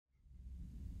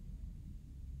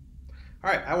All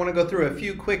right, I want to go through a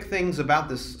few quick things about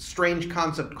this strange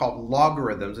concept called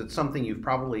logarithms. It's something you've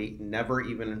probably never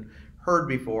even heard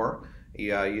before.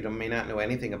 You may not know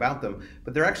anything about them,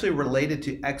 but they're actually related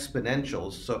to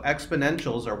exponentials. So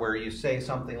exponentials are where you say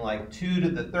something like 2 to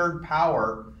the third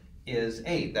power is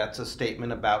 8. That's a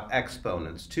statement about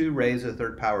exponents. 2 raised to the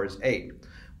third power is 8.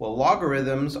 Well,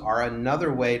 logarithms are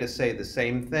another way to say the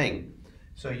same thing.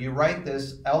 So you write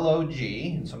this log,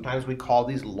 and sometimes we call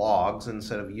these logs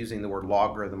instead of using the word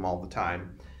logarithm all the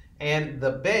time. And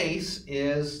the base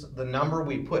is the number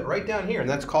we put right down here, and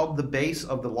that's called the base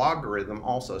of the logarithm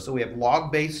also. So we have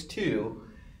log base 2,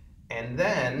 and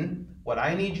then what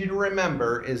I need you to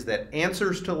remember is that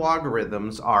answers to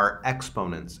logarithms are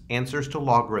exponents. Answers to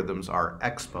logarithms are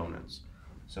exponents.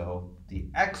 So the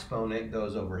exponent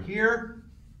goes over here.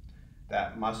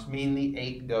 That must mean the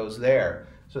 8 goes there.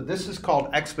 So this is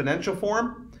called exponential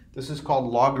form. This is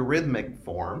called logarithmic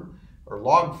form, or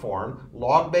log form.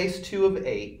 Log base 2 of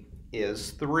 8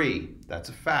 is 3. That's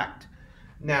a fact.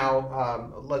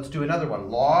 Now, let's do another one.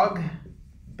 Log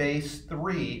base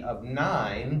 3 of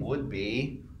 9 would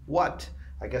be what?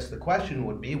 I guess the question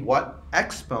would be, what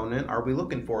exponent are we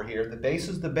looking for here? The base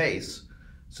is the base.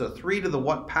 So 3 to the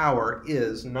what power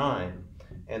is 9?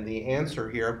 And the answer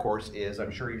here, of course, is,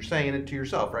 I'm sure you're saying it to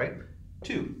yourself, right?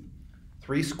 2.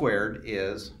 3 squared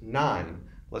is 9.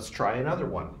 Let's try another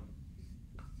one.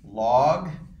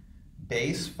 Log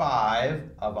base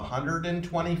 5 of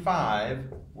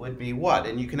 125 would be what?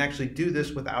 And you can actually do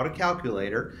this without a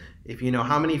calculator if you know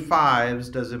how many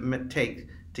 5s does it take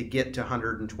to get to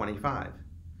 125.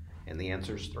 And the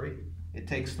answer is 3. It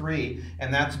takes 3,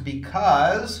 and that's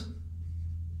because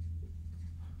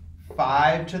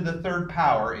 5 to the third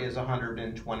power is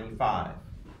 125.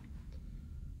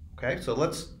 Okay, so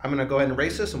I'm going to go ahead and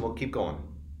erase this and we'll keep going.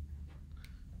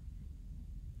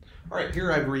 All right,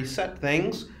 here I've reset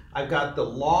things. I've got the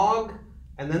log,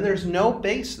 and then there's no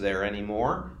base there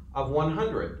anymore of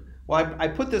 100. Well, I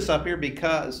put this up here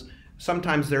because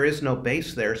sometimes there is no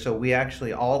base there, so we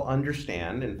actually all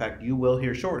understand, in fact you will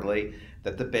hear shortly,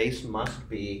 that the base must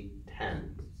be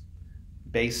 10.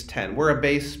 Base 10. We're a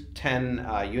base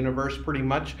 10 universe pretty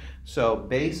much, so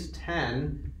base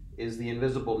 10 is the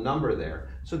invisible number there.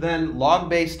 So then log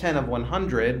base 10 of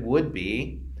 100 would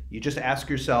be, you just ask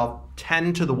yourself,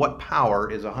 10 to the what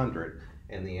power is 100?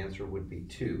 And the answer would be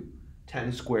 2.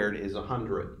 10 squared is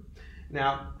 100.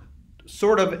 Now,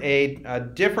 sort of a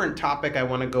different topic I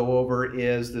want to go over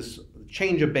is this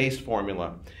change of base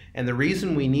formula. And the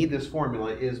reason we need this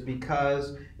formula is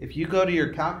because if you go to your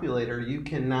calculator, you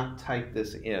cannot type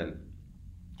this in.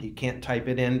 You can't type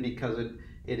it in because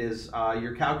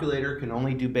your calculator can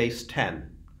only do base 10.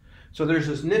 So there's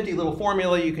this nifty little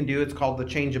formula you can do. It's called the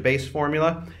change of base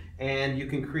formula, and you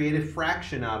can create a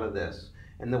fraction out of this.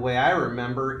 And the way I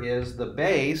remember is the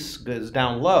base goes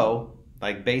down low,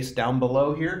 like base down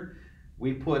below here.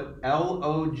 We put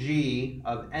log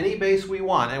of any base we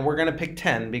want, and we're going to pick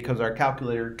 10 because our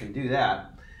calculator can do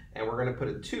that. And we're going to put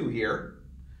a 2 here.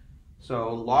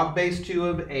 So log base 2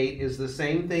 of 8 is the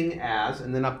same thing as,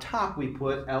 and then up top we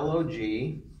put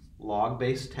log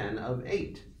base 10 of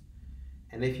 8.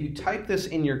 And if you type this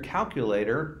in your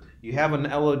calculator, you have an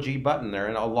log button there,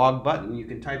 and a log button. You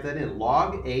can type that in,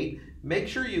 log 8. Make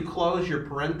sure you close your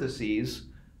parentheses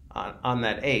on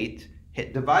that 8.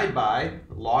 Hit divide by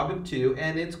log of 2,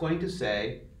 and it's going to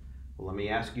say, well, let me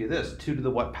ask you this, 2 to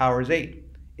the what power is 8?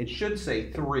 It should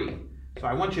say 3. So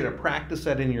I want you to practice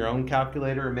that in your own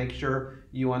calculator and make sure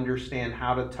you understand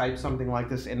how to type something like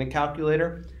this in a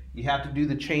calculator. You have to do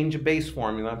the change of base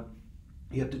formula.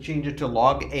 You have to change it to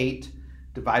log 8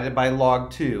 divided by log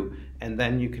 2, and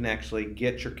then you can actually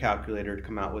get your calculator to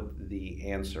come out with the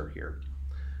answer here.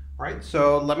 All right,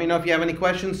 so let me know if you have any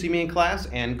questions. See me in class,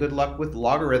 and good luck with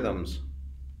logarithms.